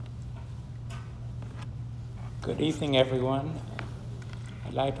Good evening, everyone.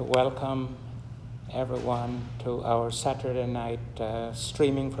 I'd like to welcome everyone to our Saturday night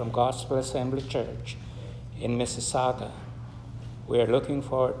streaming from Gospel Assembly Church in Mississauga. We are looking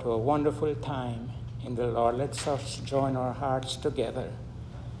forward to a wonderful time in the Lord. Let's us join our hearts together.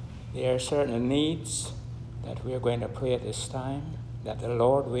 There are certain needs that we are going to pray at this time, that the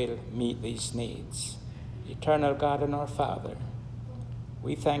Lord will meet these needs. Eternal God and our Father,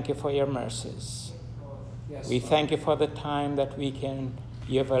 we thank you for your mercies. We thank you for the time that you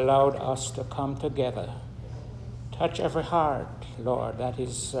have allowed us to come together. Touch every heart, Lord, that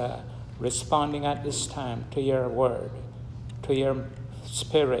is responding at this time to your word, to your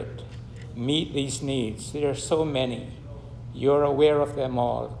spirit. Meet these needs. There are so many. You're aware of them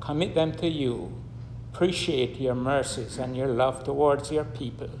all. Commit them to you. Appreciate your mercies and your love towards your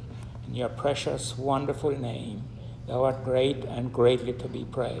people. In your precious, wonderful name, thou art great and greatly to be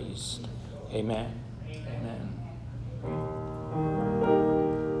praised. Amen. Amen.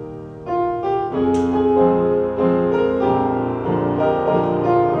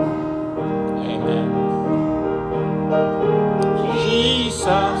 Amen.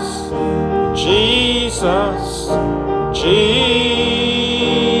 Jesus, Jesus, Jesus,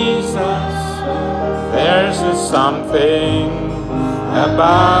 there's something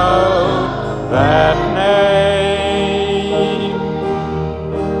about that name.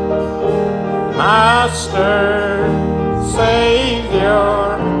 Master,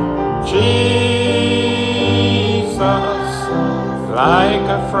 Savior, Jesus, like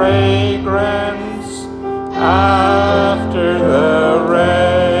a fragrance after the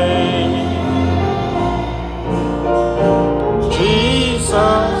rain.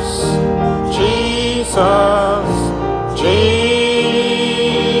 Jesus, Jesus, Jesus,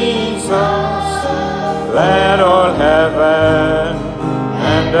 let all heaven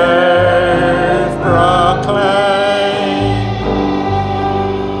and earth proclaim.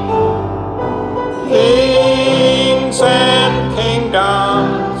 Kings and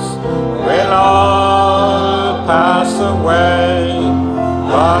kingdoms will all pass away,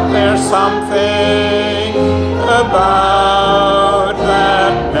 but there's something about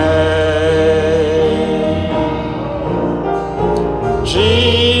that name.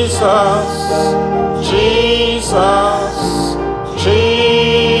 Jesus, Jesus, Jesus,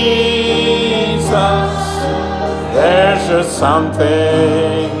 there's just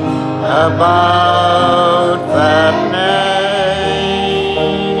something about that name.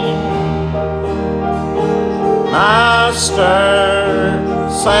 Master,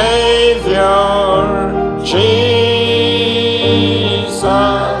 Savior, Jesus,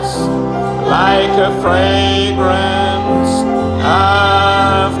 like a fragrance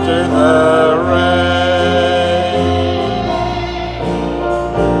after the rain.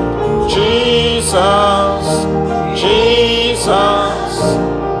 Jesus, Jesus,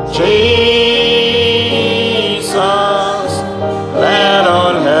 Jesus, let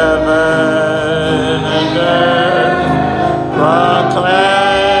all heaven and earth proclaim.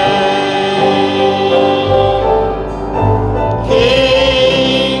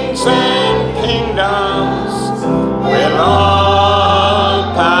 Kings and kingdoms will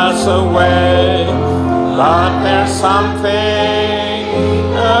all pass away, but there's something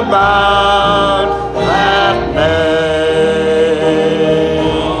about that name.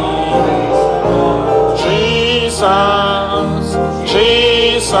 Jesus,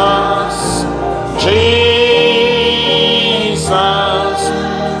 Jesus, Jesus,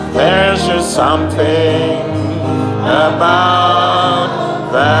 there's just something about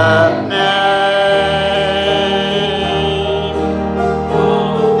that name.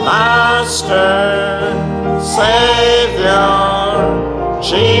 Master, Savior,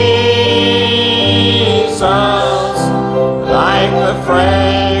 Jesus, like the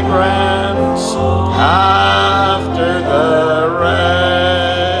fragrance after the rain.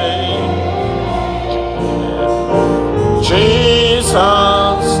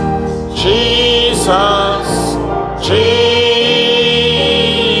 Jesus, Jesus, Jesus,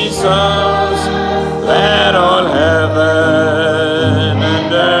 let all heaven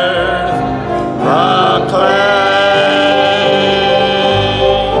and earth proclaim.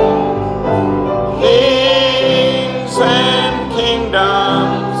 Kings and kingdoms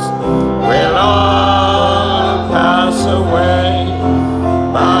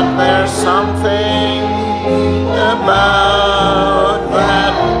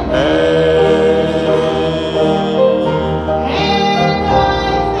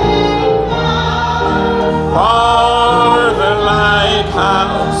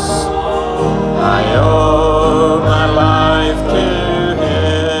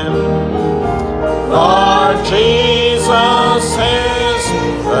Jesus is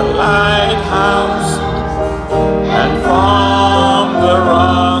the lighthouse, and from the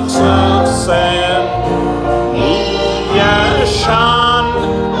rocks of sand He has shone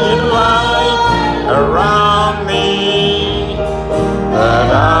in light around me, that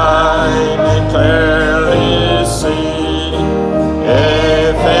I may clearly see.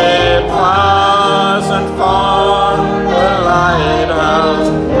 If it wasn't for the lighthouse,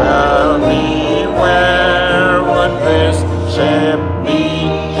 tell me, where would this ship be?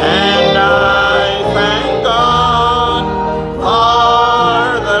 And I thank God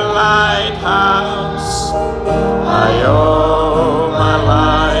for the lighthouse. I owe my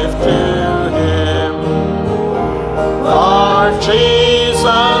life to Him, for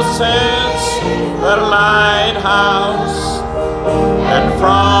Jesus is the lighthouse, and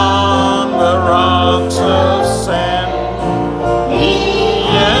from the rocks of sand He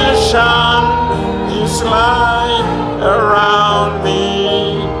has shone His light around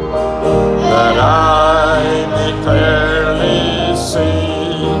me, that I may clearly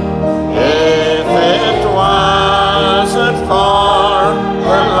see. If it wasn't for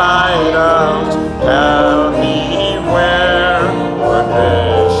the lighthouse, tell me, where would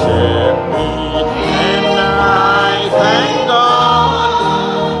this ship be? And I thank God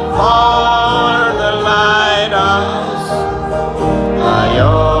for the lighthouse. I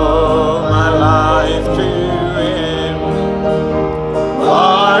owe my life to Him,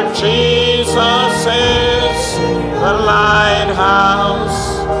 for Jesus is the lighthouse,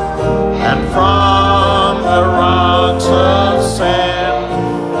 and from the rocks of sand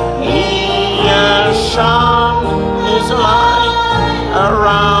He has shone His light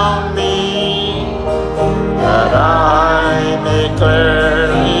around me, that I may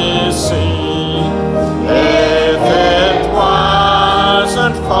clearly see. If it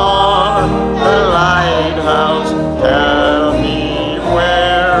wasn't for the lighthouse, tell me,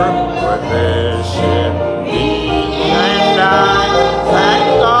 where would this ship be? And I thank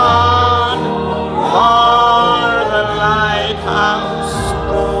God for the lighthouse.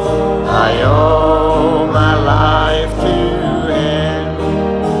 I owe my life to Him,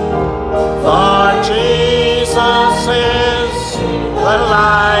 for Jesus is the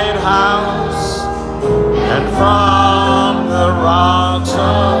lighthouse, and from the rocks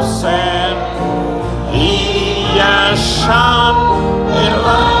of sand He has shone a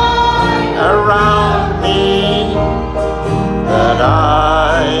light around me, that I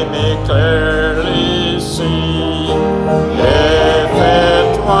may clearly see. If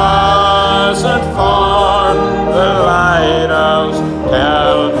it wasn't for the lighthouse,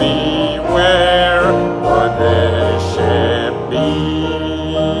 tell me, where would this ship be?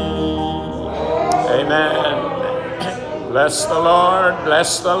 Amen. Bless the Lord,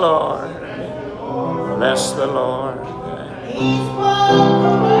 bless the Lord, bless the Lord.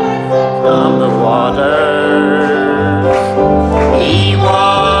 On the waters He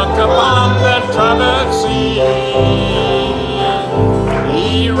walked upon the troubled sea.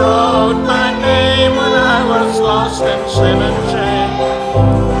 He wrote my name when I was lost in sin and shame.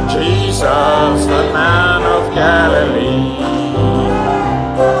 Jesus, the man of Galilee.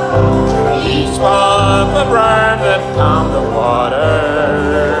 He spoke the word that calmed the waters.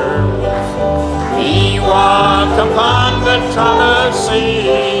 He walked upon the troubled sea.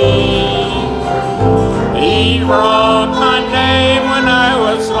 He wrote my name when I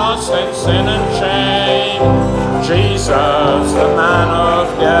was lost in sin and shame. Jesus, the man of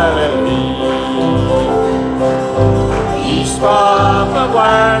Galilee. He spoke the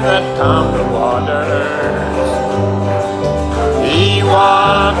word that calmed the waters. He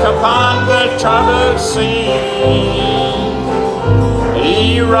walked upon the troubled sea.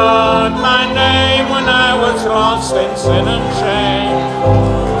 He wrote my name when I was lost in sin and shame.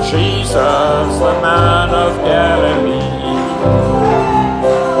 Jesus, the man of Galilee.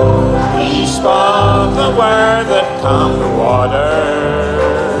 He spoke the word that calmed the waters.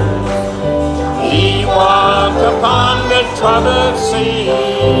 He walked upon the troubled sea.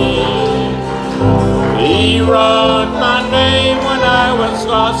 He wrote my name when I was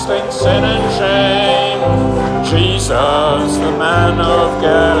lost in sin and shame. Jesus, the man of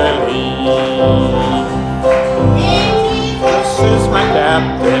Galilee. This is my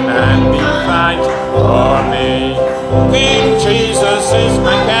captain and He fights for me. King Jesus is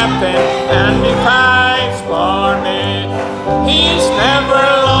my captain and He fights for me. He's never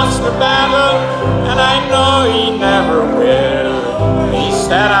lost a battle, and I know He never will. He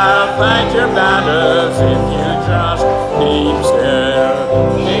said, I'll fight your battles if you just keep still.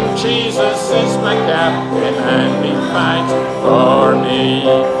 King Jesus is my captain and He fights for me.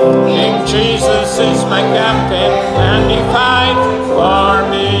 King Jesus is my captain, and he fights for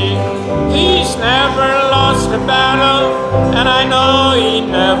me. He's never lost a battle, and I know he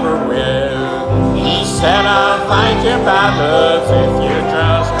never will. He said, I'll fight your battles if you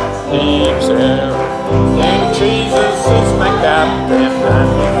just keep still. King Jesus is my captain, and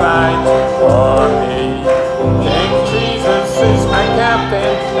he fights for me. King Jesus is my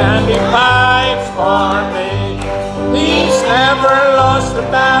captain, and he fights for me. He's never lost a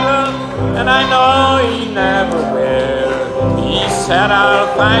battle, and I know he never will. He said, I'll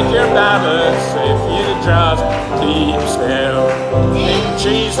fight your battles if you just keep still. King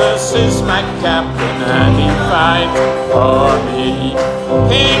Jesus is my captain, and he fights for me.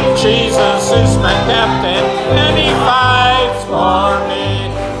 King Jesus is my captain, and he fights for me.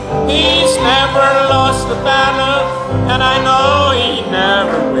 He's never lost a battle, and I know he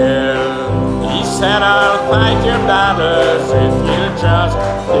never will. He said, I'll fight your battles if you just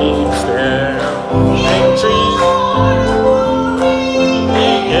keep still. King Jesus,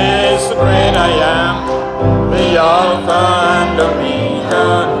 he is the great I am, the Alpha and Omega,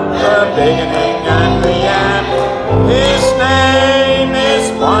 the beginning and the end. His name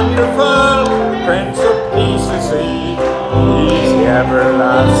is Wonderful, the Prince of Peace is he. He's the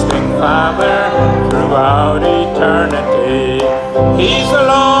everlasting Father throughout eternity. He's the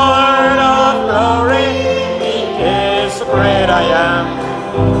Lord of glory. He is the great I am,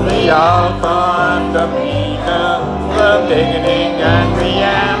 the Alpha and Omega, the beginning and the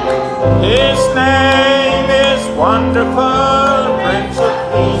end. His name is Wonderful, the Prince of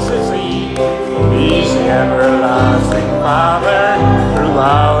Peace is he. He's the everlasting Father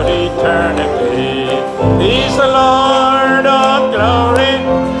throughout eternity. He's the Lord of glory.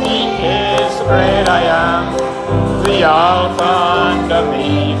 He is the great I am, the Alpha and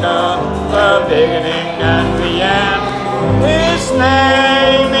Omega, the beginning and the end. His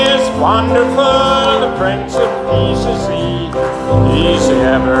name is Wonderful, the Prince of Peace is he. He's the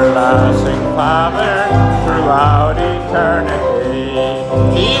everlasting Father throughout eternity.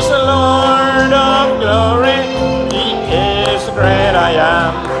 He's the Lord of glory. He is the great I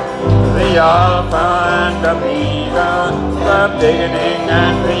am, the Alpha and Omega, the beginning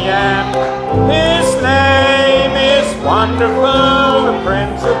and the end. His name is Wonderful, the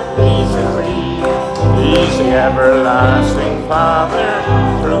Prince of Peace is he. He's the everlasting Father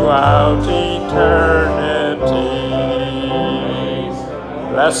throughout eternity.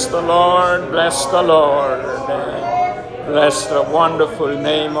 Bless the Lord, bless the Lord. Bless the wonderful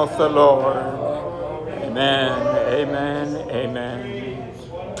name of the Lord. Amen, amen, amen,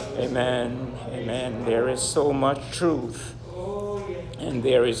 amen, amen. There is so much truth, and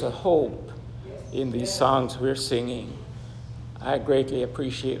there is a hope in these songs we're singing. I greatly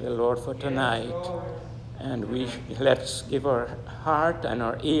appreciate the Lord for tonight, and let's give our heart and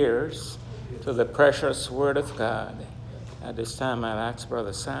our ears to the precious Word of God. At this time, I'll ask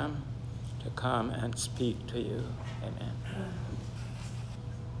Brother Sam to come and speak to you. Amen.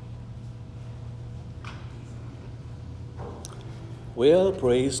 Well,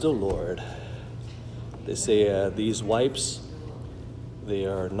 praise the Lord. They say these wipes, they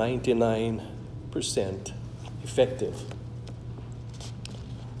are 99% effective.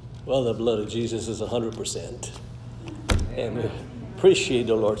 Well, the blood of Jesus is 100%. And we appreciate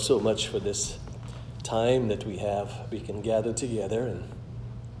the Lord so much for this time that we have. We can gather together and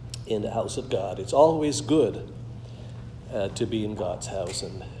in the house of God. It's always good to be in God's house,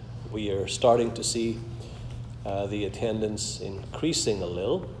 and we are starting to see the attendance increasing a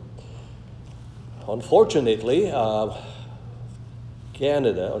little. Unfortunately,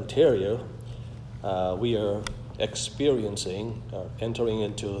 Canada, Ontario, we are experiencing or entering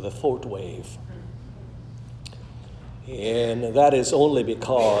into the fourth wave. And that is only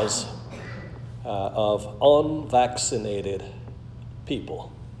because of unvaccinated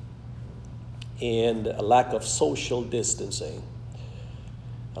people and a lack of social distancing.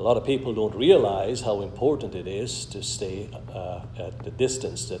 A lot of people don't realize how important it is to stay at the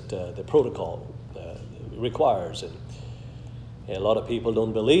distance that the protocol requires. And a lot of people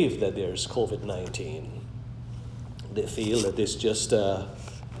don't believe that there's COVID-19. They feel that it's just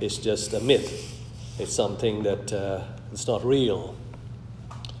a myth. It's something that it's not real.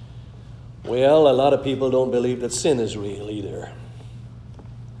 Well, a lot of people don't believe that sin is real either.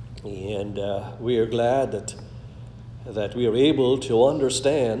 And we are glad that we are able to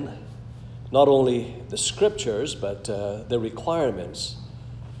understand not only the scriptures, but the requirements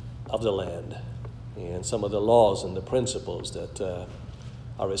of the land and some of the laws and the principles that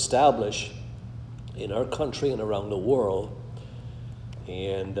are established in our country and around the world.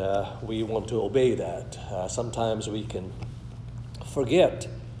 And we want to obey that. Sometimes we can forget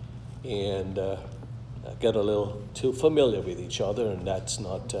and get a little too familiar with each other, and that's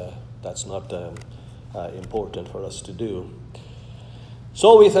not important for us to do.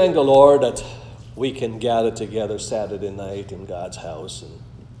 So we thank the Lord that we can gather together Saturday night in God's house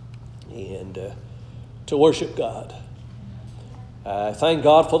and to worship God. Thank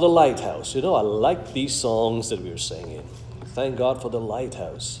God for the lighthouse. You know, I like these songs that we're singing. Thank God for the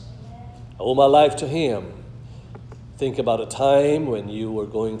lighthouse. I owe my life to Him. Think about a time when you were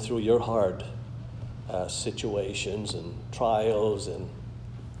going through your hard situations and trials, and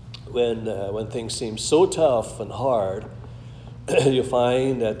when things seem so tough and hard, you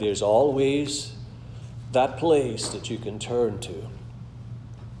find that there's always that place that you can turn to.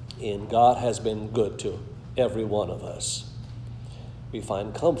 And God has been good to every one of us. We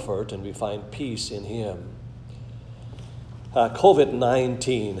find comfort and we find peace in Him.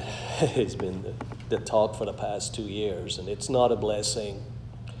 COVID-19 has been the talk for the past 2 years, and it's not a blessing.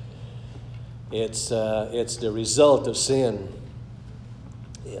 It's the result of sin.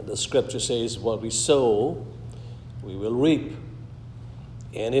 And the scripture says, what we sow, we will reap.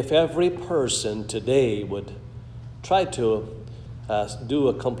 And if every person today would try to do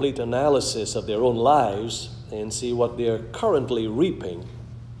a complete analysis of their own lives and see what they're currently reaping,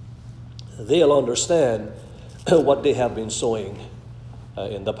 they'll understand what they have been sowing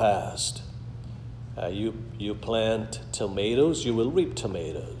in the past. You plant tomatoes, you will reap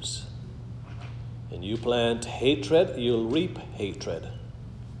tomatoes. And you plant hatred, you'll reap hatred.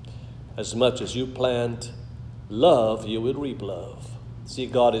 As much as you plant love, you will reap love. See,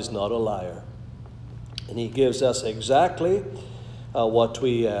 God is not a liar. And He gives us exactly what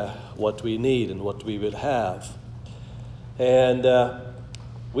we need and what we would have. And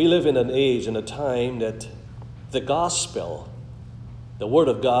we live in an age and a time that the gospel, the Word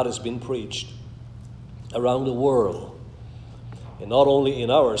of God, has been preached around the world. And not only in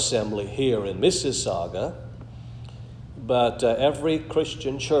our assembly here in Mississauga, but every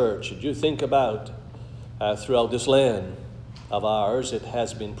Christian church that you think about throughout this land of ours, it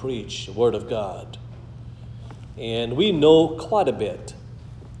has been preached, the Word of God. And we know quite a bit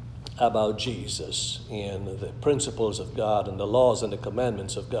about Jesus and the principles of God and the laws and the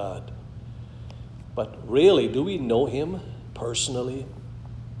commandments of God. But really, do we know Him personally?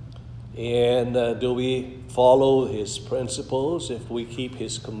 And do we follow His principles? If we keep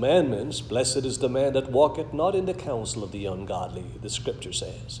His commandments, blessed is the man that walketh not in the counsel of the ungodly, the scripture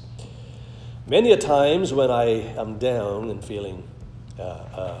says. Many a times when I am down and feeling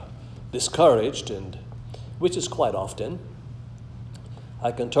discouraged, and which is quite often,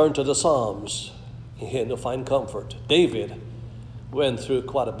 I can turn to the Psalms and to find comfort. David went through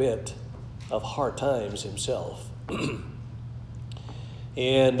quite a bit of hard times himself.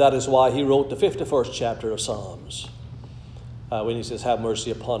 And that is why he wrote the 51st chapter of Psalms. When he says, have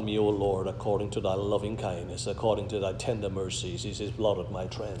mercy upon me, O Lord, according to thy loving kindness, according to thy tender mercies. He says, blot out my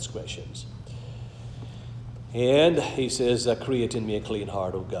transgressions. And he says, create in me a clean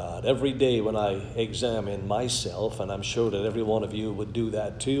heart, O God. Every day when I examine myself, and I'm sure that every one of you would do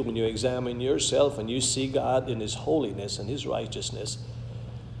that too, when you examine yourself and you see God in His holiness and His righteousness,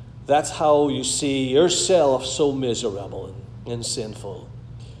 that's how you see yourself so miserable and sinful.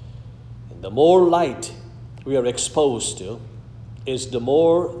 And the more light we are exposed to, is the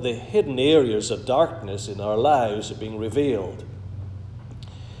more the hidden areas of darkness in our lives are being revealed.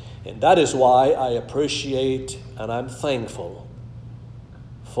 And that is why I appreciate and I'm thankful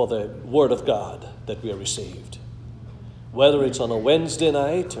for the Word of God that we have received. Whether it's on a Wednesday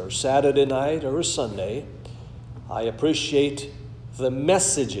night or Saturday night or a Sunday, I appreciate the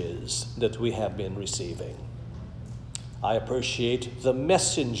messages that we have been receiving. I appreciate the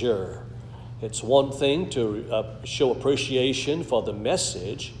messenger. It's one thing to show appreciation for the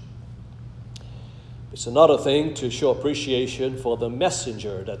message. It's another thing to show appreciation for the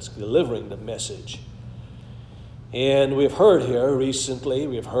messenger that's delivering the message. And we've heard here recently,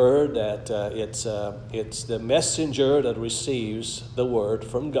 we've heard that it's the messenger that receives the word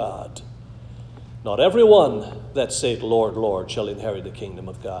from God. Not everyone that saith, Lord, Lord, shall inherit the kingdom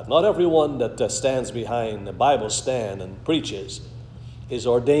of God. Not everyone that stands behind the Bible stand and preaches is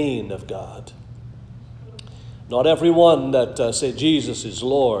ordained of God. Not everyone that says Jesus is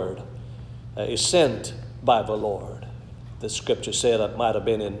Lord is sent by the Lord. The scripture said, that might have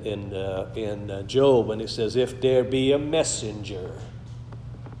been in Job, when it says, if there be a messenger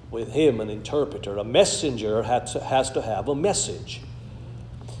with him, an interpreter, a messenger has to have a message.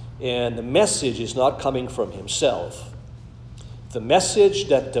 And the message is not coming from himself. The message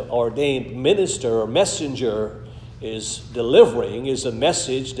that the ordained minister or messenger is delivering is a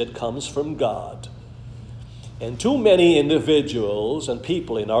message that comes from God. And too many individuals and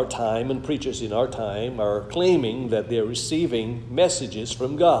people in our time and preachers in our time are claiming that they're receiving messages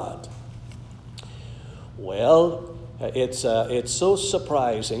from God. Well, it's so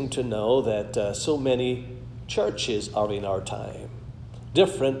surprising to know that so many churches are in our time,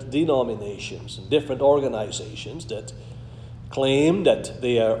 different denominations and different organizations that claim that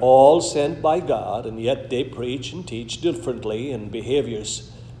they are all sent by God, and yet they preach and teach differently and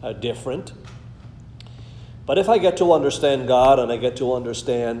behaviors are different. But if I get to understand God and I get to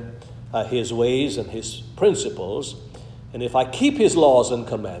understand His ways and His principles, and if I keep His laws and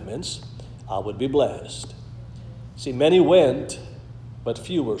commandments, I would be blessed. See, many went, but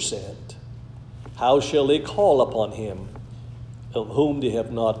few were sent. How shall they call upon Him of whom they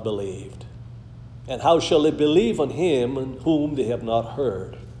have not believed? And how shall they believe on Him in whom they have not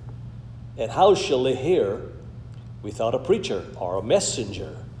heard? And how shall they hear without a preacher or a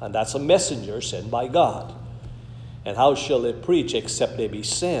messenger? And that's a messenger sent by God. And how shall they preach except they be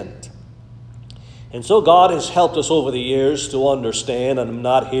sent? And so God has helped us over the years to understand, and I'm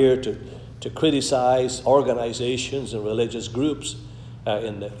not here to criticize organizations and religious groups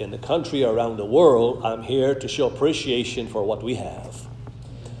in the country or around the world. I'm here to show appreciation for what we have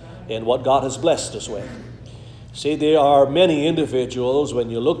and what God has blessed us with. See, there are many individuals,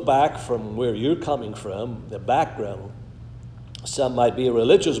 when you look back from where you're coming from, the background, some might be a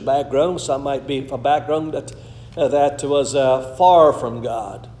religious background, some might be a background that was far from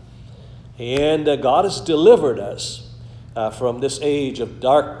God. And God has delivered us from this age of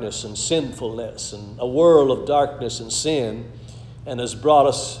darkness and sinfulness and a world of darkness and sin, and has brought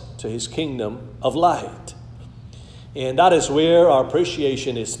us to His kingdom of light. And that is where our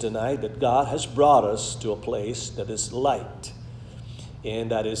appreciation is tonight, that God has brought us to a place that is light.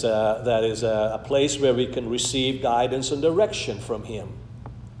 And that is a place where we can receive guidance and direction from Him.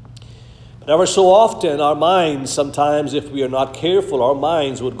 But ever so often, our minds, sometimes if we are not careful, our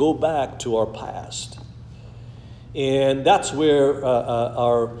minds would go back to our past. And that's where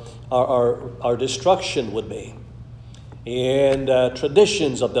our destruction would be. And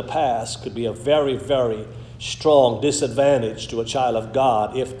traditions of the past could be a very, very strong disadvantage to a child of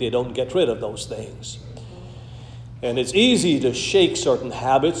God if they don't get rid of those things. And it's easy to shake certain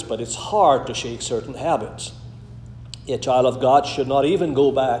habits, but it's hard to shake certain habits. A child of God should not even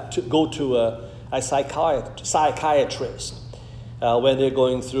go to a psychiatrist when they're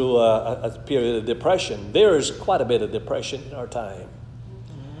going through a period of depression. There is quite a bit of depression in our time.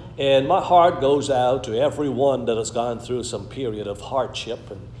 And my heart goes out to everyone that has gone through some period of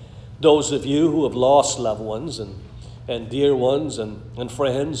hardship, and those of you who have lost loved ones and dear ones and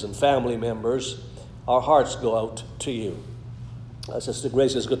friends and family members. Our hearts go out to you. Sister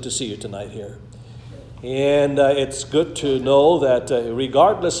Grace, it's good to see you tonight here. And it's good to know that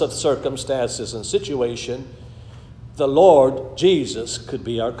regardless of circumstances and situation, the Lord Jesus could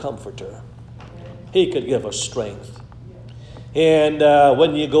be our comforter. He could give us strength. And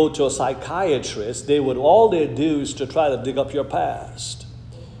when you go to a psychiatrist, all they do is to try to dig up your past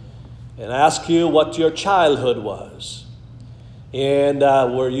and ask you what your childhood was. And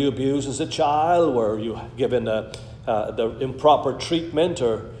were you abused as a child? Were you given the improper treatment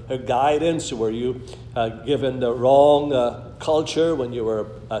or guidance? Were you given the wrong culture when you were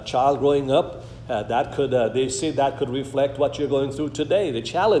a child growing up? They say that could reflect what you're going through today, the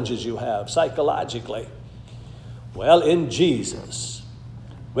challenges you have psychologically. Well, in Jesus,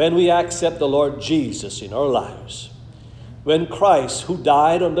 when we accept the Lord Jesus in our lives, when Christ, who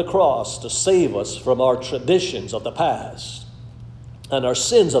died on the cross to save us from our traditions of the past and our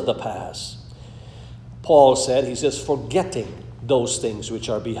sins of the past, Paul said, he says, forgetting those things which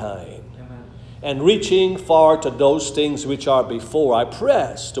are behind, amen, and reaching far to those things which are before, I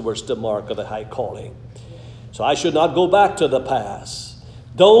press towards the mark of the high calling. So I should not go back to the past.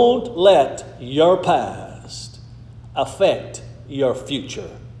 Don't let your past affect your future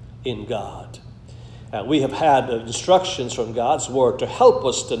in God. We have had instructions from God's Word to help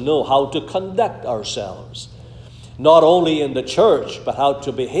us to know how to conduct ourselves, not only in the church, but how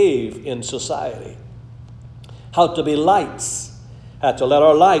to behave in society, how to be lights, to let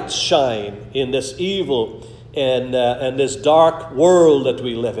our lights shine in this evil and this dark world that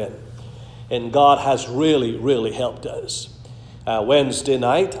we live in. And God has really, really helped us. Wednesday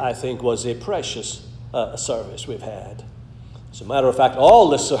night, I think, was a precious service we've had. As a matter of fact, all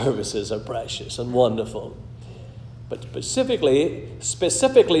the services are precious and wonderful. But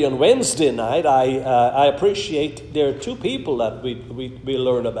specifically on Wednesday night, I appreciate there are two people that we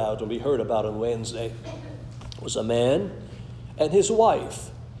learned about and we heard about on Wednesday. It was a man and his wife,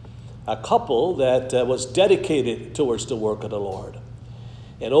 a couple that was dedicated towards the work of the Lord.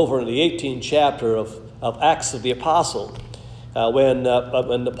 And over in the 18th chapter of of Acts of the Apostle. When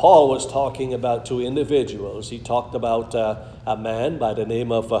Paul was talking about two individuals, he talked about a man by the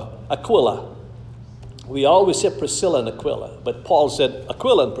name of Aquila. We always say Priscilla and Aquila, but Paul said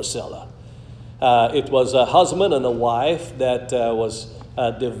Aquila and Priscilla. It was a husband and a wife that was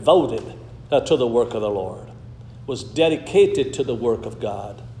devoted to the work of the Lord, was dedicated to the work of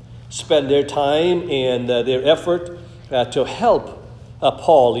God, spent their time and their effort to help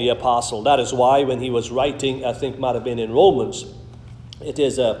Paul the apostle. That is why when he was writing, I think might have been in Romans, it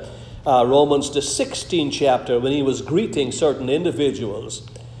is Romans the 16th chapter, when he was greeting certain individuals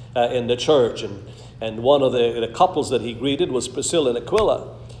in the church, and one of the couples that he greeted was Priscilla and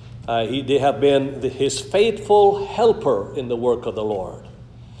Aquila. They have been his faithful helper in the work of the Lord.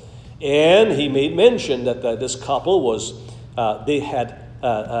 And he made mention that this couple was, they had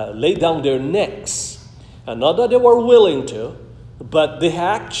laid down their necks. And not that they were willing to, but they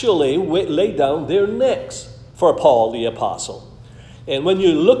actually laid down their necks for Paul the apostle. And when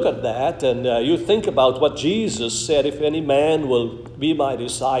you look at that and you think about what Jesus said, if any man will be my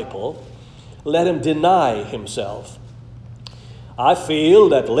disciple, let him deny himself. I feel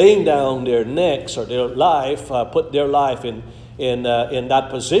that laying down their necks or their life, put their life in that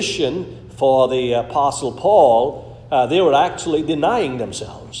position for the Apostle Paul, they were actually denying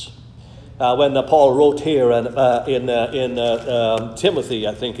themselves. When Paul wrote here in Timothy,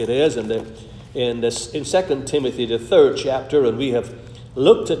 I think it is, in 2 Timothy, the 3rd chapter, and we have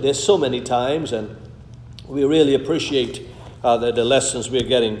looked at this so many times, and we really appreciate the lessons we're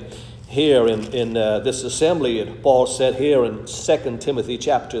getting here in this assembly. And Paul said here in 2 Timothy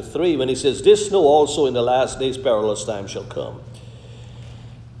chapter 3, when he says, "This know also in the last days perilous times shall come."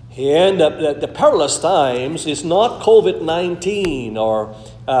 And the perilous times is not COVID-19 or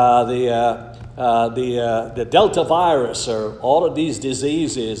the Delta virus or all of these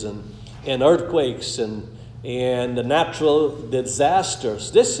diseases and earthquakes and the natural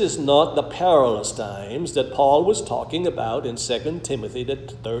disasters. This is not the perilous times that Paul was talking about in 2 Timothy, the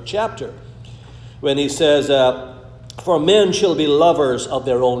 3rd chapter, when he says, "For men shall be lovers of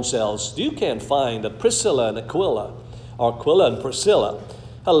their own selves." You can't find that Priscilla and Aquila, or Aquila and Priscilla,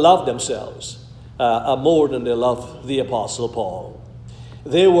 loved themselves more than they loved the Apostle Paul.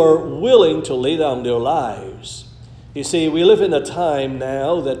 They were willing to lay down their lives. You see, we live in a time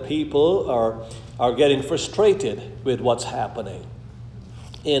now that people are getting frustrated with what's happening.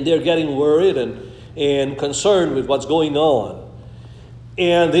 And they're getting worried and concerned with what's going on.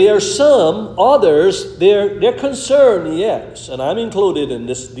 And there are some others, they're concerned, yes, and I'm included in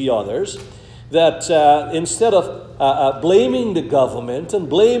this, the others, that instead of blaming the government and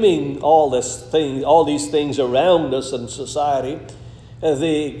blaming all these things around us in society,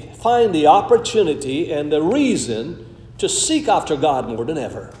 they find the opportunity and the reason to seek after God more than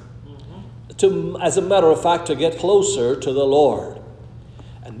ever. As a matter of fact, to get closer to the Lord.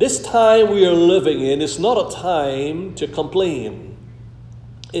 And this time we are living in is not a time to complain.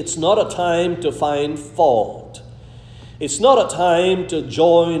 It's not a time to find fault. It's not a time to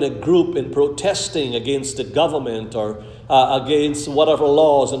join a group in protesting against the government or against whatever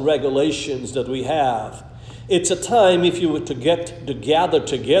laws and regulations that we have. It's a time, if you were to gather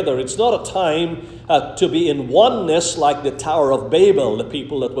together, it's not a time to be in oneness like the Tower of Babel. The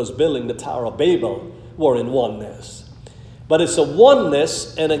people that was building the Tower of Babel were in oneness. But it's a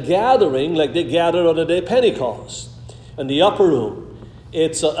oneness and a gathering like they gathered on the day of Pentecost in the upper room.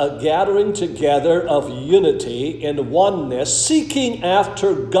 It's a gathering together of unity and oneness, seeking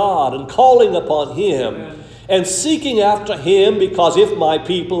after God and calling upon Him. Amen. And seeking after Him, because if my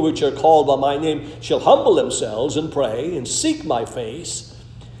people which are called by my name shall humble themselves and pray and seek my face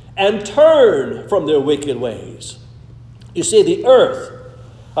and turn from their wicked ways. You see, the earth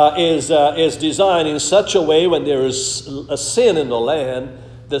is designed in such a way when there is a sin in the land,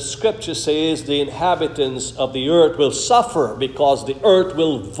 the scripture says the inhabitants of the earth will suffer because the earth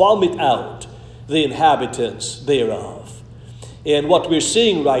will vomit out the inhabitants thereof. And what we're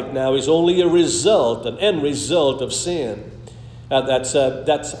seeing right now is only a result, an end result of sin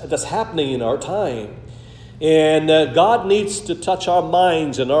that's happening in our time. And God needs to touch our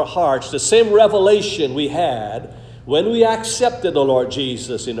minds and our hearts. The same revelation we had when we accepted the Lord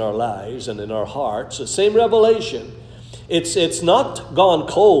Jesus in our lives and in our hearts, the same revelation. It's not gone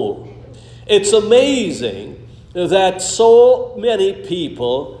cold. It's amazing that so many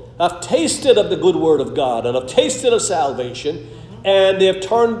people have tasted of the good word of God and have tasted of salvation, and they've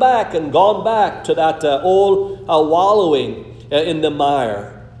turned back and gone back to that old wallowing in the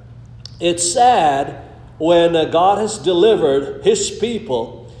mire. It's sad when God has delivered His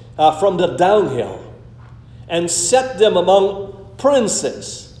people from the dunghill and set them among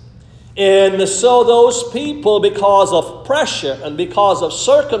princes And so those people, because of pressure and because of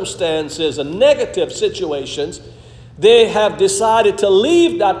circumstances and negative situations, they have decided to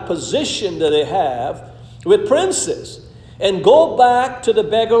leave that position that they have with princes and go back to the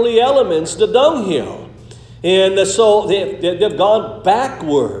beggarly elements, the dunghill. And so they've gone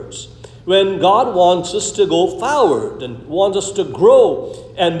backwards when God wants us to go forward and wants us to grow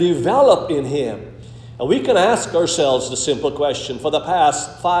and develop in Him. And we can ask ourselves the simple question, for the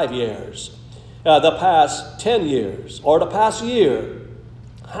past 5 years, the past 10 years, or the past year,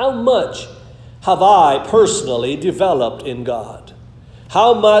 how much have I personally developed in God?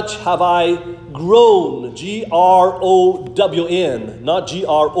 How much have I grown? G-R-O-W-N, not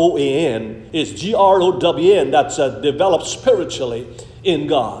G-R-O-A-N. It's G-R-O-W-N. That's developed spiritually in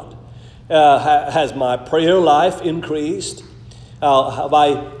God. Has my prayer life increased? Have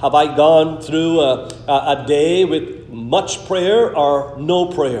I gone through a day with much prayer or no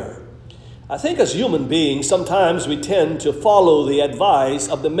prayer? I think as human beings, sometimes we tend to follow the advice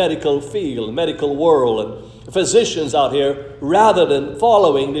of the medical field, medical world, and physicians out here, rather than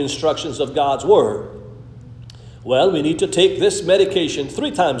following the instructions of God's Word. Well, we need to take this medication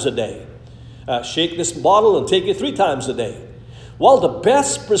 3 times a day. Shake this bottle and take it 3 times a day. Well, the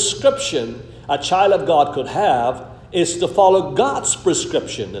best prescription a child of God could have is to follow God's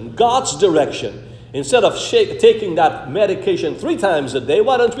prescription and God's direction. Instead of taking that medication 3 times a day,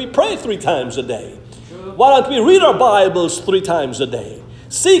 why don't we pray 3 times a day? Why don't we read our Bibles 3 times a day?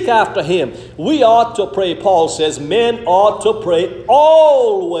 Seek after Him. We ought to pray. Paul says men ought to pray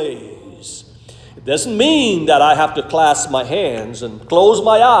always. It doesn't mean that I have to clasp my hands and close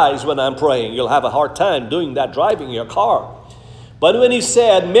my eyes when I'm praying. You'll have a hard time doing that driving your car. But when he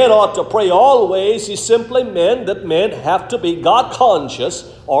said men ought to pray always, he simply meant that men have to be God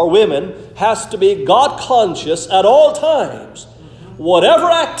conscious, or women has to be God conscious at all times.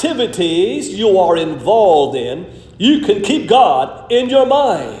 Whatever activities you are involved in, you can keep God in your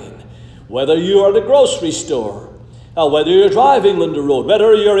mind. Whether you are at the grocery store, whether you're driving on the road,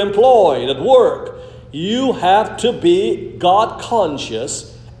 whether you're employed at work, you have to be God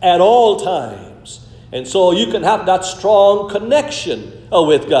conscious at all times. And so you can have that strong connection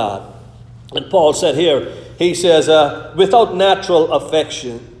with God. And Paul said here, he says, without natural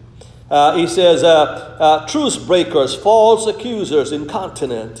affection, he says, truce breakers, false accusers,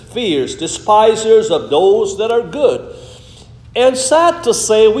 incontinent, fierce, despisers of those that are good. And sad to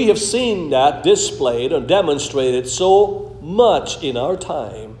say, we have seen that displayed or demonstrated so much in our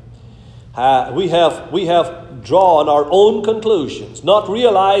time. We have drawn our own conclusions, not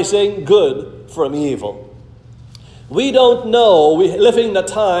realizing good from evil. We don't know. We're living in a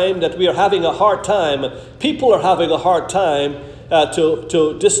time that we are having a hard time. People are having a hard time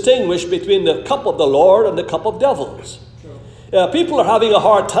to distinguish between the cup of the Lord and the cup of devils. People are having a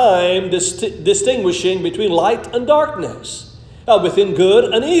hard time distinguishing between light and darkness, within good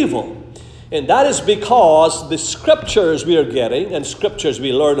and evil. And that is because the scriptures we are getting, and scriptures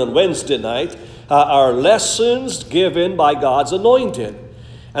we learn on Wednesday night, are lessons given by God's anointed.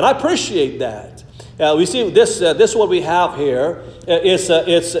 And I appreciate that. We see this what we have here.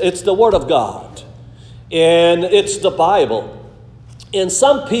 It's the Word of God, and it's the Bible. And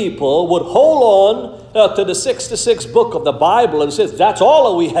some people would hold on to the 66th book of the Bible and say that's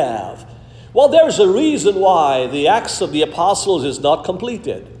all that we have. Well, there's a reason why the Acts of the Apostles is not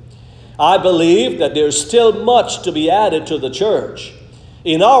completed. I believe that there's still much to be added to the church.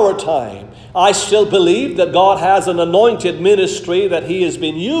 In our time, I still believe that God has an anointed ministry that He has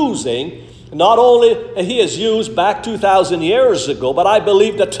been using. Not only He has used back 2,000 years ago, but I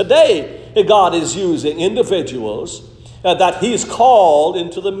believe that today God is using individuals that He's called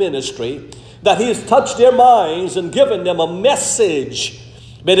into the ministry, that He's touched their minds and given them a message.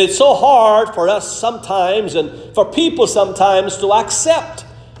 But it's so hard for us sometimes and for people sometimes to accept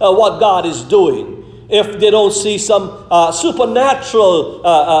what God is doing if they don't see some supernatural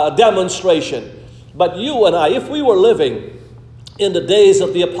demonstration. But you and I, if we were living in the days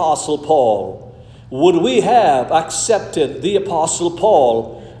of the Apostle Paul, would we have accepted the Apostle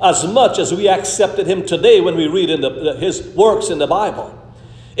Paul as much as we accepted him today when we read in his works in the Bible?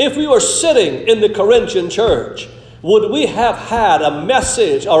 If we were sitting in the Corinthian church, would we have had a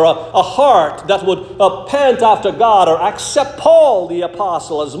message or a heart that would pant after God or accept Paul the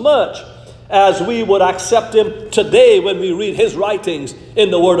Apostle as much as we would accept him today when we read his writings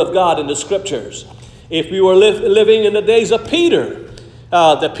in the Word of God in the Scriptures? If we were living in the days of Peter,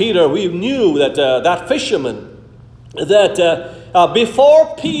 we knew that that fisherman, that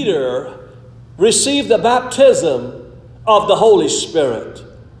before Peter received the baptism of the Holy Spirit,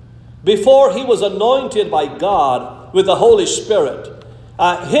 before he was anointed by God with the Holy Spirit,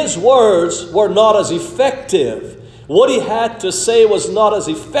 his words were not as effective. What he had to say was not as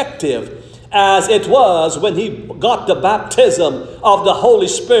effective as it was when he got the baptism of the Holy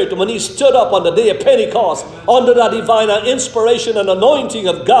Spirit, when he stood up on the day of Pentecost under that divine inspiration and anointing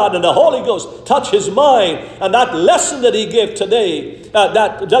of God, and the Holy Ghost touched his mind. And that lesson that he gave today,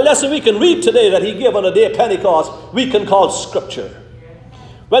 the lesson we can read today that he gave on the day of Pentecost, we can call Scripture.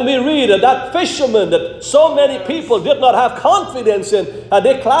 When we read that fisherman that so many people did not have confidence in, and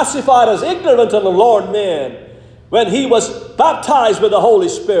they classified as ignorant of the Lord man, when he was baptized with the Holy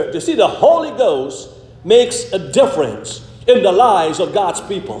Spirit. You see, the Holy Ghost makes a difference in the lives of God's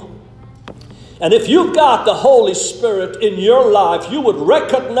people. And if you've got the Holy Spirit in your life, you would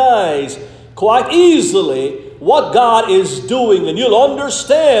recognize quite easily what God is doing, and you'll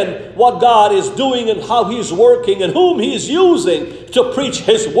understand what God is doing and how He's working and whom He's using to preach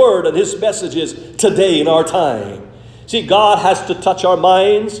His word and His messages today in our time. See, God has to touch our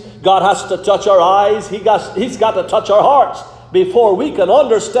minds. God has to touch our eyes. He's got to touch our hearts before we can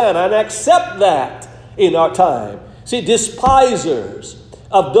understand and accept that in our time. See, despisers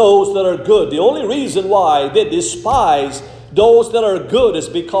of those that are good. The only reason why they despise those that are good is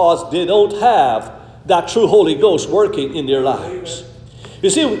because they don't have that true Holy Ghost working in their lives. You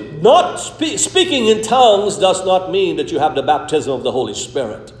see, not speaking in tongues does not mean that you have the baptism of the Holy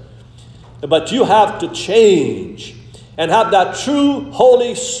Spirit. But you have to change and have that true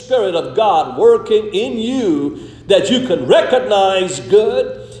Holy Spirit of God working in you, that you can recognize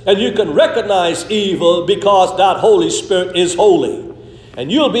good and you can recognize evil, because that Holy Spirit is holy.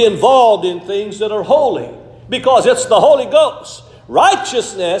 And you'll be involved in things that are holy because it's the Holy Ghost.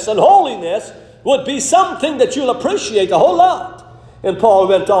 Righteousness and holiness would be something that you'll appreciate a whole lot. And Paul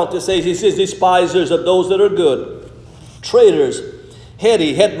went on to say, he says, despisers of those that are good, traitors,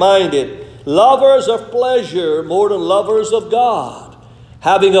 heady, head-minded, lovers of pleasure more than lovers of God,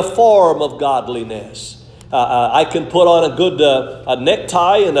 having a form of godliness. I can put on a good a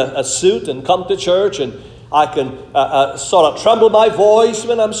necktie and a suit and come to church, and I can sort of tremble my voice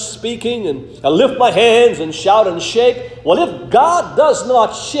when I'm speaking, and lift my hands and shout and shake. Well, if God does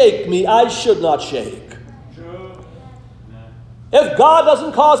not shake me, I should not shake. If God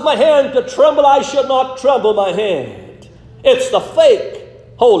doesn't cause my hand to tremble, I should not tremble my hand. It's the fake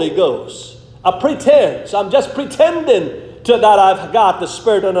Holy Ghost. A pretense. I'm just pretending that I've got the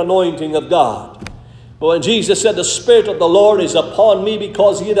Spirit and anointing of God. But when Jesus said, the Spirit of the Lord is upon me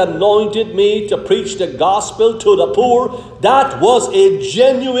because He had anointed me to preach the gospel to the poor, that was a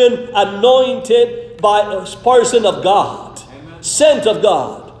genuine anointed by a person of God. Amen. Sent of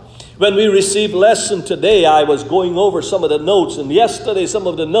God. When we received lesson today, I was going over some of the notes, and yesterday some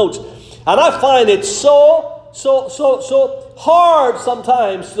of the notes, and I find it so hard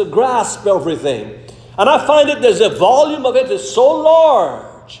sometimes to grasp everything. And I find that there's a volume of it is so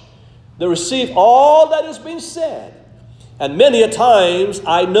large to receive all that is being said. And many a times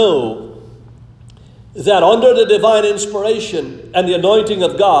I know that under the divine inspiration and the anointing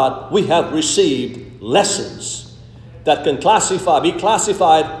of God, we have received lessons that can be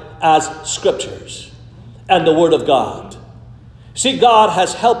classified as scriptures and the Word of God. See, God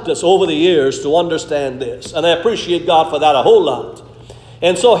has helped us over the years to understand this, and I appreciate God for that a whole lot.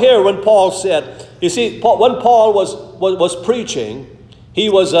 And so here, when Paul said, you see, when Paul was preaching, he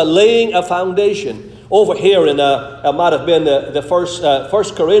was laying a foundation. Over here in it might have been the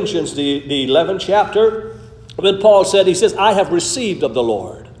First Corinthians, the 11th chapter, when Paul said, he says, I have received of the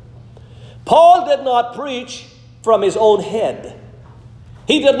Lord. Paul did not preach from his own head.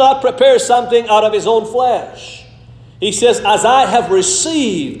 He did not prepare something out of his own flesh. He says, as I have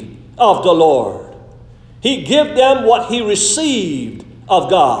received of the Lord. He gave them what he received of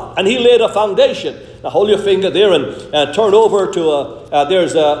God. And he laid a foundation. Now hold your finger there and turn over to,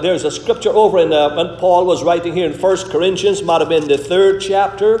 there's a scripture over in, when Paul was writing here in 1 Corinthians, might have been the 3rd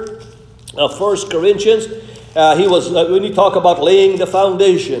chapter of 1 Corinthians. When you talk about laying the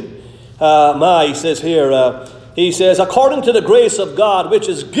foundation, he says here, he says, according to the grace of God which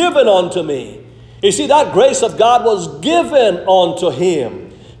is given unto me. You see, that grace of God was given unto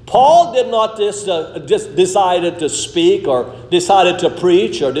him. Paul did not just decided to speak or decided to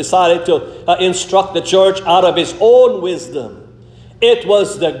preach or decided to instruct the church out of his own wisdom. It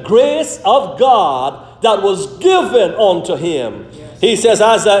was the grace of God that was given unto him. Yes. He says,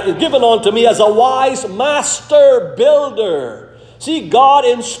 given unto me as a wise master builder. See, God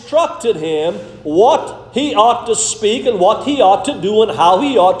instructed him what he ought to speak and what he ought to do and how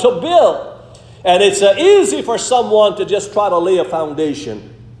he ought to build. And it's easy for someone to just try to lay a foundation.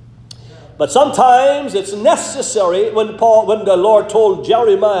 But sometimes it's necessary. When the Lord told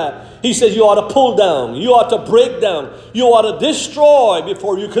Jeremiah, he says you ought to pull down, you ought to break down, you ought to destroy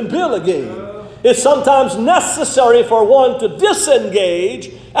before you can build again. It's sometimes necessary for one to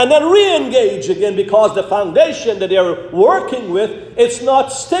disengage and then re-engage again, because the foundation that they're working with, it's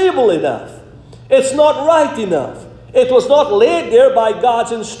not stable enough. It's not right enough. It was not laid there by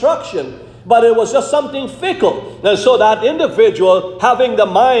God's instruction, but it was just something fickle. And so that individual, having the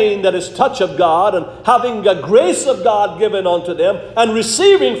mind that is touch of God and having the grace of God given unto them and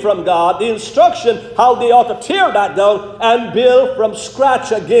receiving from God the instruction how they ought to tear that down and build from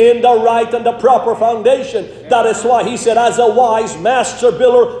scratch again the right and the proper foundation. That is why he said, as a wise master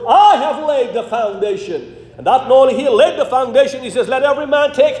builder, I have laid the foundation. And not only he laid the foundation, he says, let every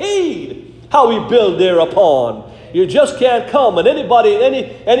man take heed how he build thereupon. You just can't come, and anybody,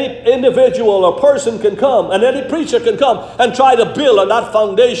 any individual or person can come, and any preacher can come and try to build on that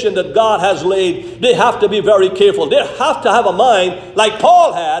foundation that God has laid. They have to be very careful. They have to have a mind like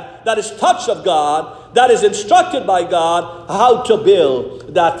Paul had, that is touch of God, that is instructed by God how to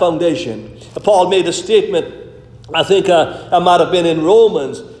build that foundation. Paul made a statement, I think I might have been in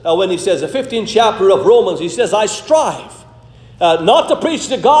Romans, when he says, the 15th chapter of Romans, he says, I strive not to preach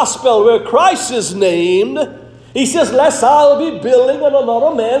the gospel where Christ is named. He says, lest I'll be building on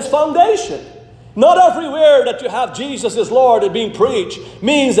another man's foundation. Not everywhere that you have Jesus is Lord and being preached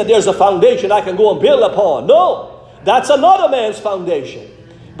means that there's a foundation I can go and build upon. No, that's another man's foundation.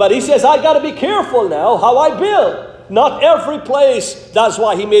 But he says, I got to be careful now how I build. Not every place. That's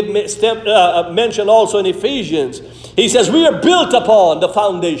why he made mention also in Ephesians. He says, we are built upon the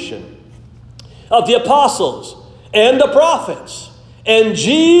foundation of the apostles and the prophets, and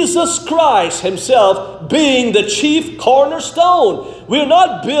Jesus Christ himself being the chief cornerstone. We're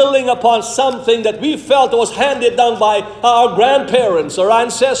not building upon something that we felt was handed down by our grandparents or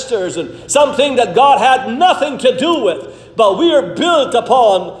ancestors, and something that God had nothing to do with. But we are built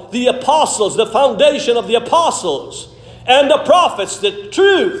upon the apostles, the foundation of the apostles and the prophets, the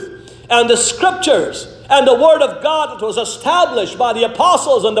truth and the scriptures and the word of God that was established by the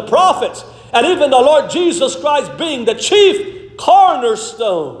apostles and the prophets, and even the Lord Jesus Christ being the chief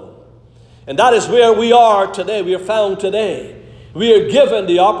cornerstone. And that is where we are today. We are found today. We are given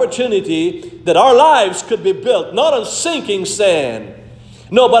the opportunity that our lives could be built not on sinking sand,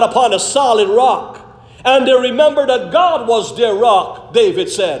 no, but upon a solid rock. And they remember that God was their rock, David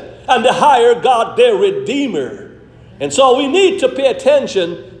said, and the higher God their Redeemer. And so we need to pay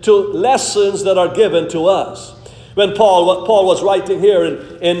attention to lessons that are given to us. When Paul was writing here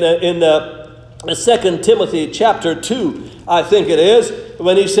in 2 Timothy chapter 2, I think it is,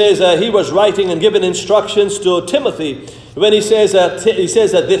 when he says he was writing and giving instructions to Timothy, when he says that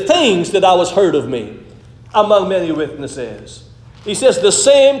the things that thou hast heard of me among many witnesses, he says, the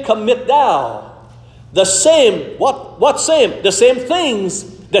same commit thou. The same, what same? The same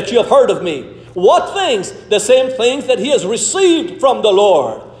things that you have heard of me. What things? The same things that he has received from the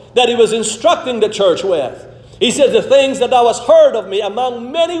Lord, that he was instructing the church with. He said, the things that thou hast heard of me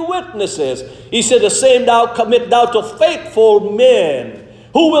among many witnesses. He said, the same thou commit thou to faithful men,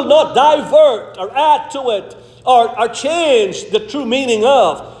 who will not divert or add to it or change the true meaning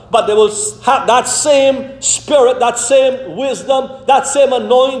of, but they will have that same spirit, that same wisdom, that same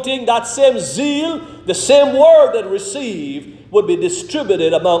anointing, that same zeal, the same word that received would be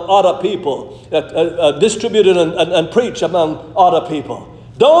distributed among other people, distributed and preached among other people.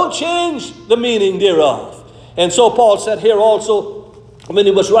 Don't change the meaning thereof. And so Paul said here also, when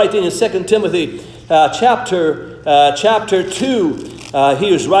he was writing in 2 Timothy chapter 2,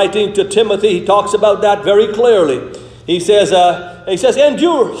 he was writing to Timothy. He talks about that very clearly. He says,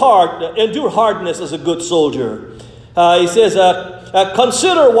 endure hardness as a good soldier. He says,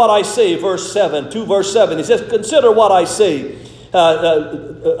 consider what I say, verse 7, 2 verse 7. He says, consider what I say.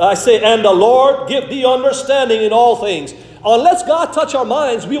 I say, and the Lord give thee understanding in all things. Unless God touch our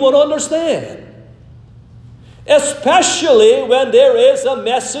minds, we won't understand. Especially when there is a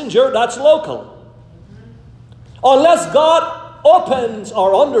messenger that's local. Unless God opens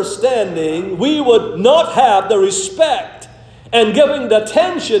our understanding, we would not have the respect and giving the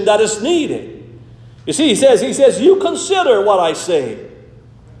attention that is needed. You see, he says, you consider what I say.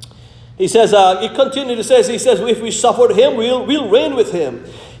 He says, he continued to say, he says, if we suffered him, we'll reign with him.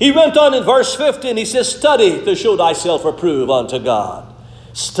 He went on in verse 15, he says, study to show thyself approved unto God.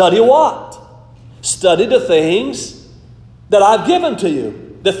 Study what? Study the things that I've given to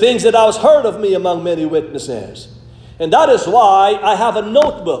you, the things that thou hast heard of me among many witnesses. And that is why I have a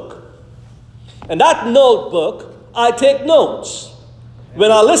notebook. And that notebook, I take notes.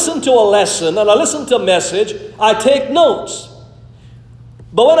 When I listen to a lesson and I listen to a message, I take notes.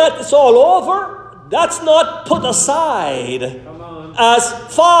 But when it's all over, that's not put aside as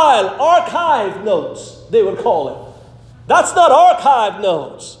file, archive notes, they would call it. That's not archive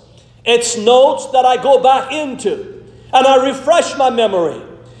notes. It's notes that I go back into, and I refresh my memory,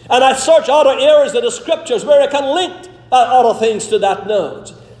 and I search other areas of the scriptures where I can link other things to that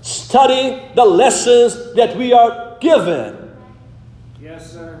note. Study the lessons that we are given.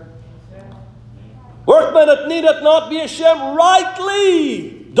 Yes, sir. Workmen that needeth not be ashamed,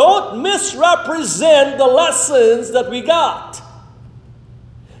 rightly. Don't misrepresent the lessons that we got.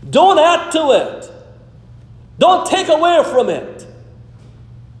 Don't add to it. Don't take away from it.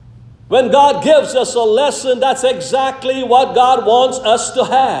 When God gives us a lesson, that's exactly what God wants us to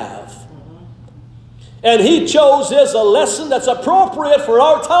have. And He chose us a lesson that's appropriate for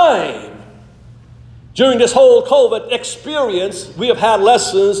our time. During this whole COVID experience, we have had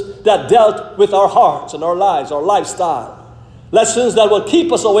lessons that dealt with our hearts and our lives, our lifestyle. Lessons that will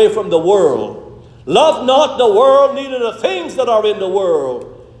keep us away from the world. Love not the world, neither the things that are in the world.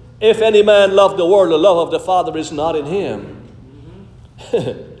 If any man love the world, the love of the Father is not in him.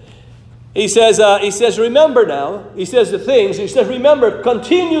 He says, remember now. He says the things. He says, remember,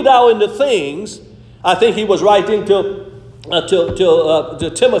 continue thou in the things. I think he was writing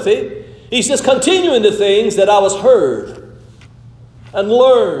to Timothy. He says, continue in the things that I was heard and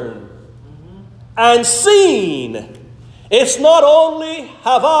learned and seen. It's not only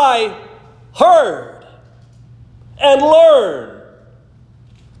have I heard and learned,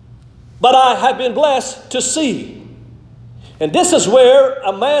 but I have been blessed to see. And this is where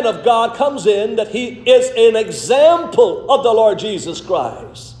a man of God comes in, that he is an example of the Lord Jesus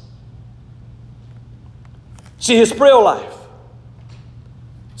Christ. See his prayer life.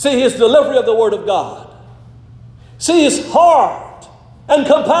 See his delivery of the Word of God. See his heart and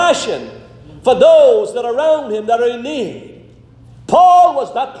compassion for those that are around him that are in need. Paul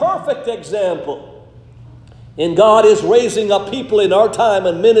was that perfect example. And God is raising up people in our time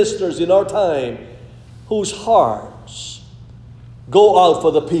and ministers in our time whose hearts go out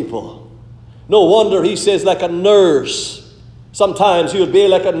for the people. No wonder he says, like a nurse. Sometimes he would be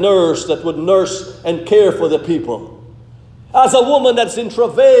like a nurse that would nurse and care for the people. As a woman that's in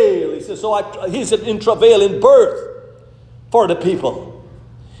travail, he says, he's in travail in birth for the people.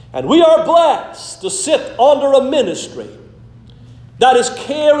 And we are blessed to sit under a ministry that is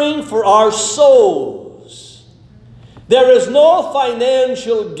caring for our souls. There is no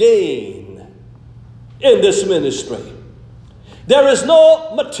financial gain in this ministry. There is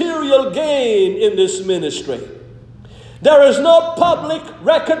no material gain in this ministry. There is no public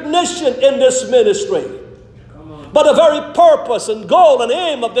recognition in this ministry. But the very purpose and goal and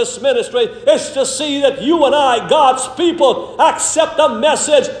aim of this ministry is to see that you and I, God's people, accept the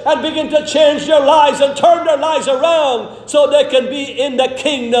message and begin to change their lives and turn their lives around so they can be in the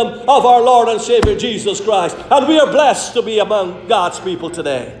kingdom of our Lord and Savior Jesus Christ. And we are blessed to be among God's people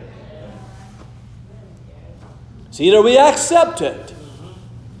today. So either we accept it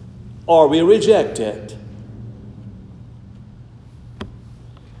or we reject it.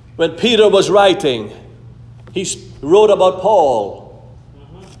 When Peter was writing, he wrote about Paul.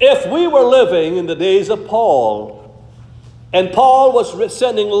 If we were living in the days of Paul, and Paul was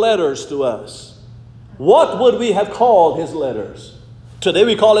sending letters to us, what would we have called his letters? Today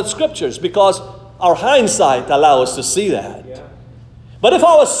we call it scriptures because our hindsight allows us to see that. Yeah. But if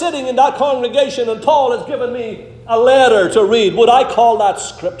I was sitting in that congregation and Paul has given me a letter to read, would I call that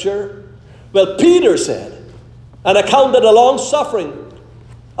scripture? Well, Peter said, and accounted the long suffering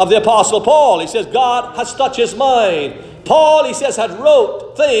of the Apostle Paul. He says, God has touched his mind. Paul, he says, had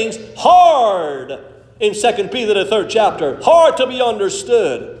wrote things hard in 2 Peter, the 3rd chapter, hard to be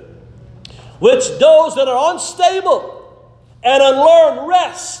understood, which those that are unstable and unlearned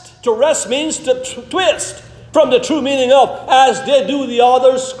rest. To rest means to twist from the true meaning of, as they do the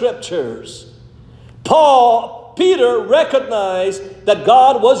other scriptures. Peter recognized that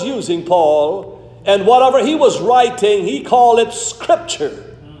God was using Paul, and whatever he was writing, he called it scripture.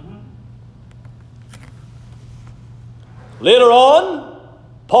 Later on,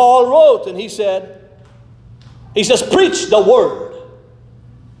 Paul wrote and he says, preach the word.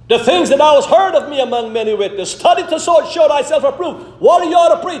 The things that thou hast heard of me among many witnesses, study to show thyself approved. What are you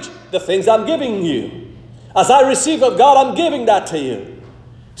ought to preach? The things I'm giving you. As I receive of God, I'm giving that to you.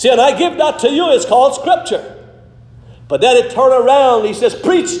 See, and I give that to you, it's called scripture. But then it turned around, he says,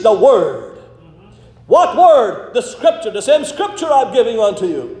 preach the word. What word? The scripture, the same scripture I'm giving unto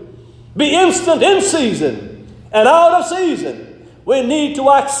you. Be instant in season and out of season. We need to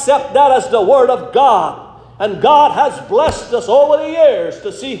accept that as the word of God. And God has blessed us over the years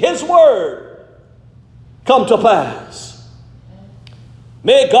to see his word come to pass.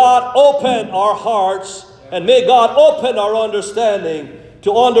 May God open our hearts and may God open our understanding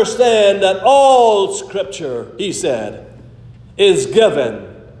to understand that all Scripture, he said, is given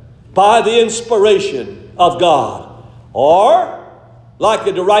by the inspiration of God. Or, like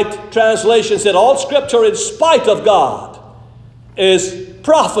the right translation said, all Scripture in spite of God is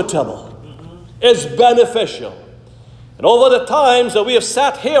profitable, is beneficial. And over the times that we have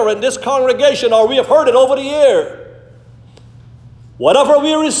sat here in this congregation, or we have heard it over the year, whatever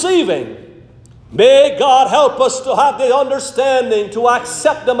we are receiving, may God help us to have the understanding to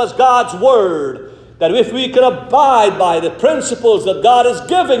accept them as God's Word, that if we can abide by the principles that God is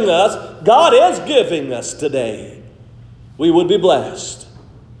giving us today, we would be blessed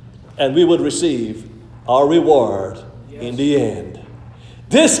and we would receive our reward in the end.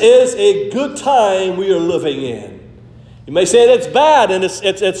 This is a good time we are living in. You may say it's bad and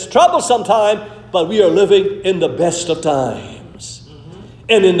it's troublesome time, but we are living in the best of times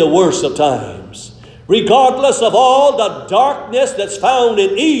and in the worst of times. Regardless of all the darkness that's found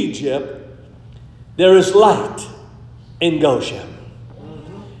in Egypt, there is light in Goshen.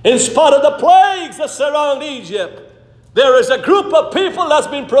 In spite of the plagues that surround Egypt, there is a group of people that's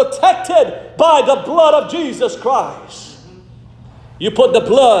been protected by the blood of Jesus Christ. You put the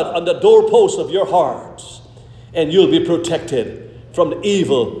blood on the doorpost of your hearts, and you'll be protected from the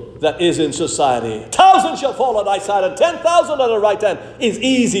evil that is in society. 1,000 shall fall on thy side, and 10,000 on the right hand. It's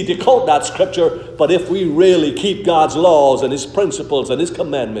easy to quote that scripture, but if we really keep God's laws and his principles and his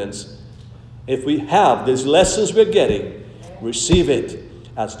commandments, if we have these lessons we're getting, receive it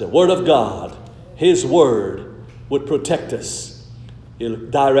as the Word of God. His Word would protect us. He'll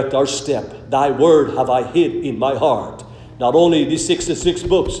direct our step. Thy Word have I hid in my heart. Not only these 66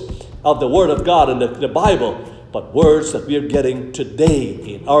 books of the Word of God in the Bible, but words that we are getting today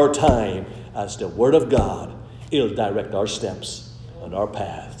in our time as the Word of God. It'll direct our steps on our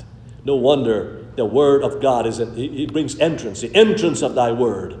path. No wonder the Word of God he brings entrance. The entrance of thy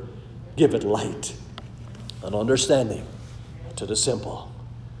Word. Give it light and understanding to the simple.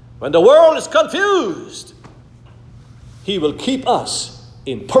 When the world is confused, he will keep us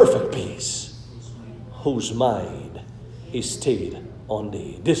in perfect peace, whose mind is stayed on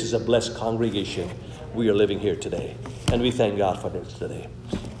thee. This is a blessed congregation we are living here today, and we thank God for this today.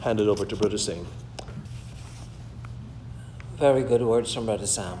 Hand it over to Brother Singh. Very good words from Brother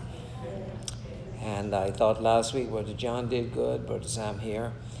Sam. And I thought last week Brother John did good, Brother Sam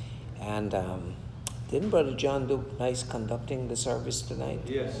here. And didn't Brother John do nice conducting the service tonight?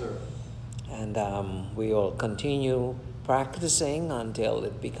 Yes, sir. And we will continue practicing until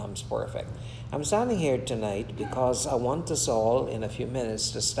it becomes perfect. I'm standing here tonight because I want us all in a few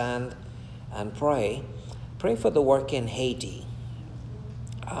minutes to stand and pray. Pray for the work in Haiti.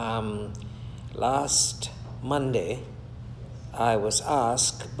 Last Monday, I was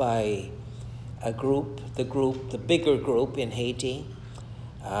asked by the bigger group in Haiti,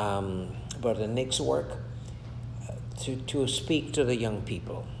 Brother Nick's work, to speak to the young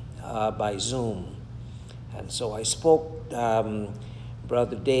people by Zoom. And so I spoke,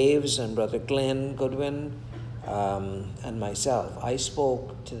 Brother Daves and Brother Glenn Goodwin and myself. I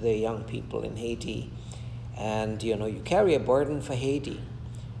spoke to the young people in Haiti. And, you carry a burden for Haiti.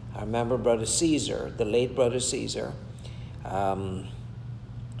 I remember Brother Caesar, the late Brother Caesar.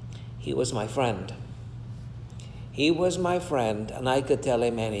 He was my friend. He was my friend, and I could tell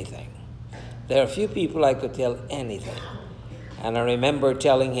him anything. There are few people I could tell anything. And I remember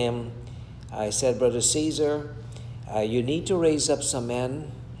telling him, I said, Brother Caesar, you need to raise up some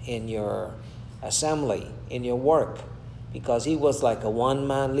men in your assembly, in your work, because he was like a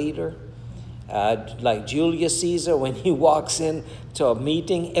one-man leader. Like Julius Caesar, when he walks in to a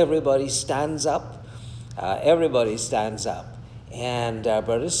meeting, everybody stands up. And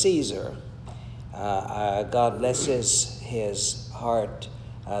Brother Caesar, God bless his heart,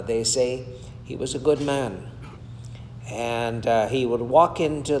 they say he was a good man. And he would walk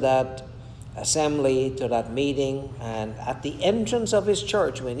into that assembly, to that meeting, and at the entrance of his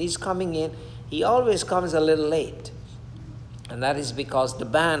church, when he's coming in, he always comes a little late. And that is because the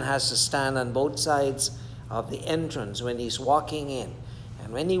band has to stand on both sides of the entrance when he's walking in.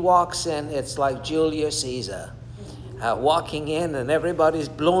 And when he walks in, it's like Julius Caesar walking in, and everybody's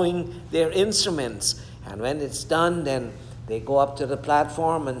blowing their instruments. And when it's done, then they go up to the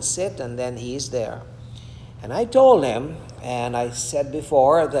platform and sit, and then he's there. And I told him, and I said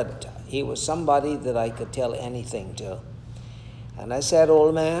before, that he was somebody that I could tell anything to. And I said,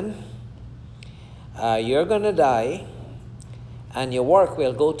 old man, you're going to die, and your work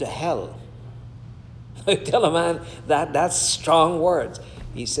will go to hell. I tell a man that's strong words.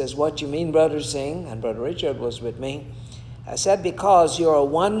 He says, what you mean, Brother Singh? And Brother Richard was with me. I said, because you're a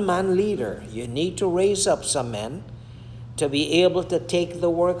one-man leader, you need to raise up some men to be able to take the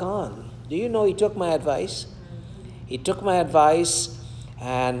work on. Do you know he took my advice? He took my advice,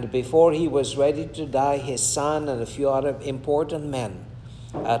 and before he was ready to die, his son and a few other important men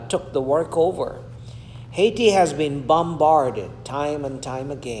took the work over. Haiti has been bombarded time and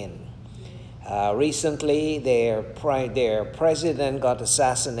time again. Recently, their president got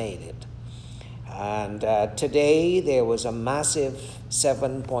assassinated. And today, there was a massive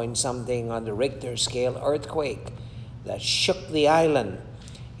 7-point-something on the Richter scale earthquake that shook the island.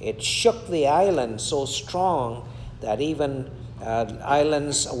 It shook the island so strong that even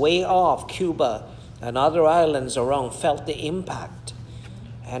islands way off, Cuba and other islands around, felt the impact.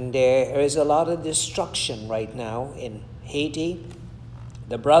 And there is a lot of destruction right now in Haiti.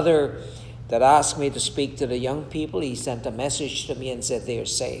 The brother that asked me to speak to the young people, he sent a message to me and said they're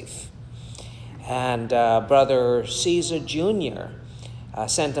safe. And Brother Caesar Jr.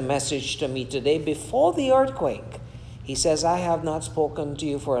 Sent a message to me today before the earthquake. He says, I have not spoken to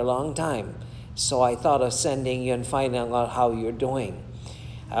you for a long time, so I thought of sending you and finding out how you're doing.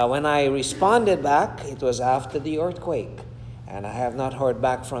 When I responded back, it was after the earthquake, and I have not heard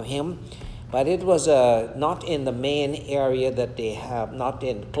back from him. But it was not in the main area that they have, not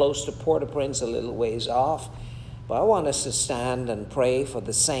in close to Port-au-Prince, a little ways off. But I want us to stand and pray for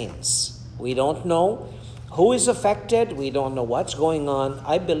the saints. We don't know who is affected. We don't know what's going on.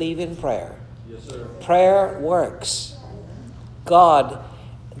 I believe in prayer. Yes, sir. Prayer works. God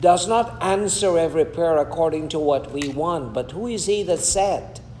does not answer every prayer according to what we want, but who is he that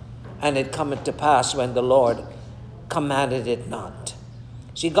said, and it cometh to pass when the Lord commanded it not?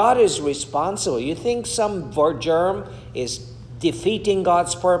 See, God is responsible. You think some germ is defeating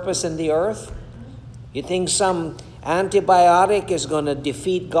God's purpose in the earth? You think some antibiotic is going to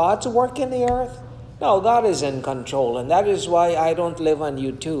defeat God's work in the earth? No, God is in control, and that is why I don't live on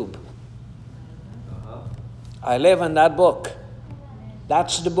YouTube. I live on that book.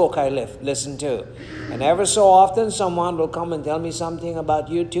 That's the book I listen to. And ever so often, someone will come and tell me something about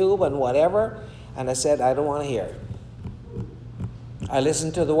YouTube and whatever, and I said, I don't want to hear. I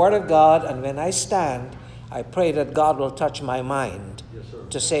listen to the Word of God, and when I stand, I pray that God will touch my mind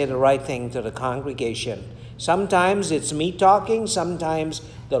to say the right thing to the congregation. Sometimes it's me talking, sometimes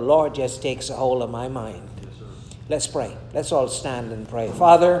the Lord just takes a hold of my mind. Let's pray. Let's all stand and pray.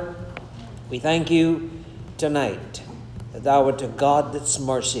 Father, we thank you tonight that thou art a God that's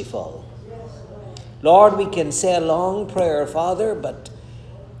merciful. Lord, we can say a long prayer, Father, but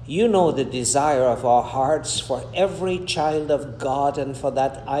you know the desire of our hearts for every child of God and for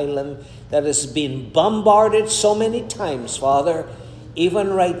that island that has been bombarded so many times, Father. Even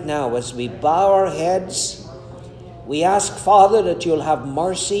right now, as we bow our heads, we ask, Father, that you'll have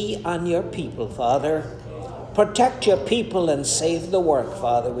mercy on your people, Father. Protect your people and save the work,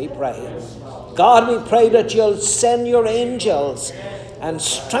 Father, we pray. God, we pray that you'll send your angels and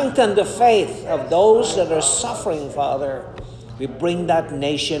strengthen the faith of those that are suffering, Father. We bring that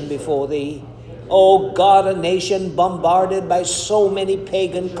nation before thee. Oh God, a nation bombarded by so many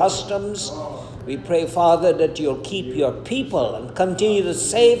pagan customs. We pray, Father, that you'll keep your people and continue to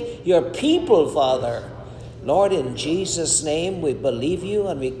save your people, Father. Lord, in Jesus' name, we believe you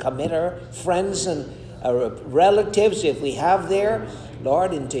and we commit our friends and our relatives, if we have there,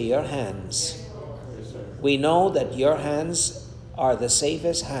 Lord, into your hands. We know that your hands are the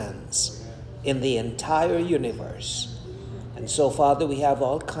safest hands in the entire universe. And so, Father, we have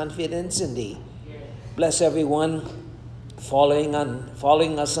all confidence in thee. Bless everyone following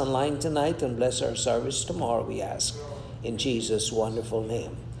us online tonight, and bless our service tomorrow, we ask. In Jesus' wonderful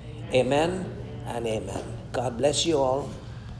name. Amen and amen. God bless you all.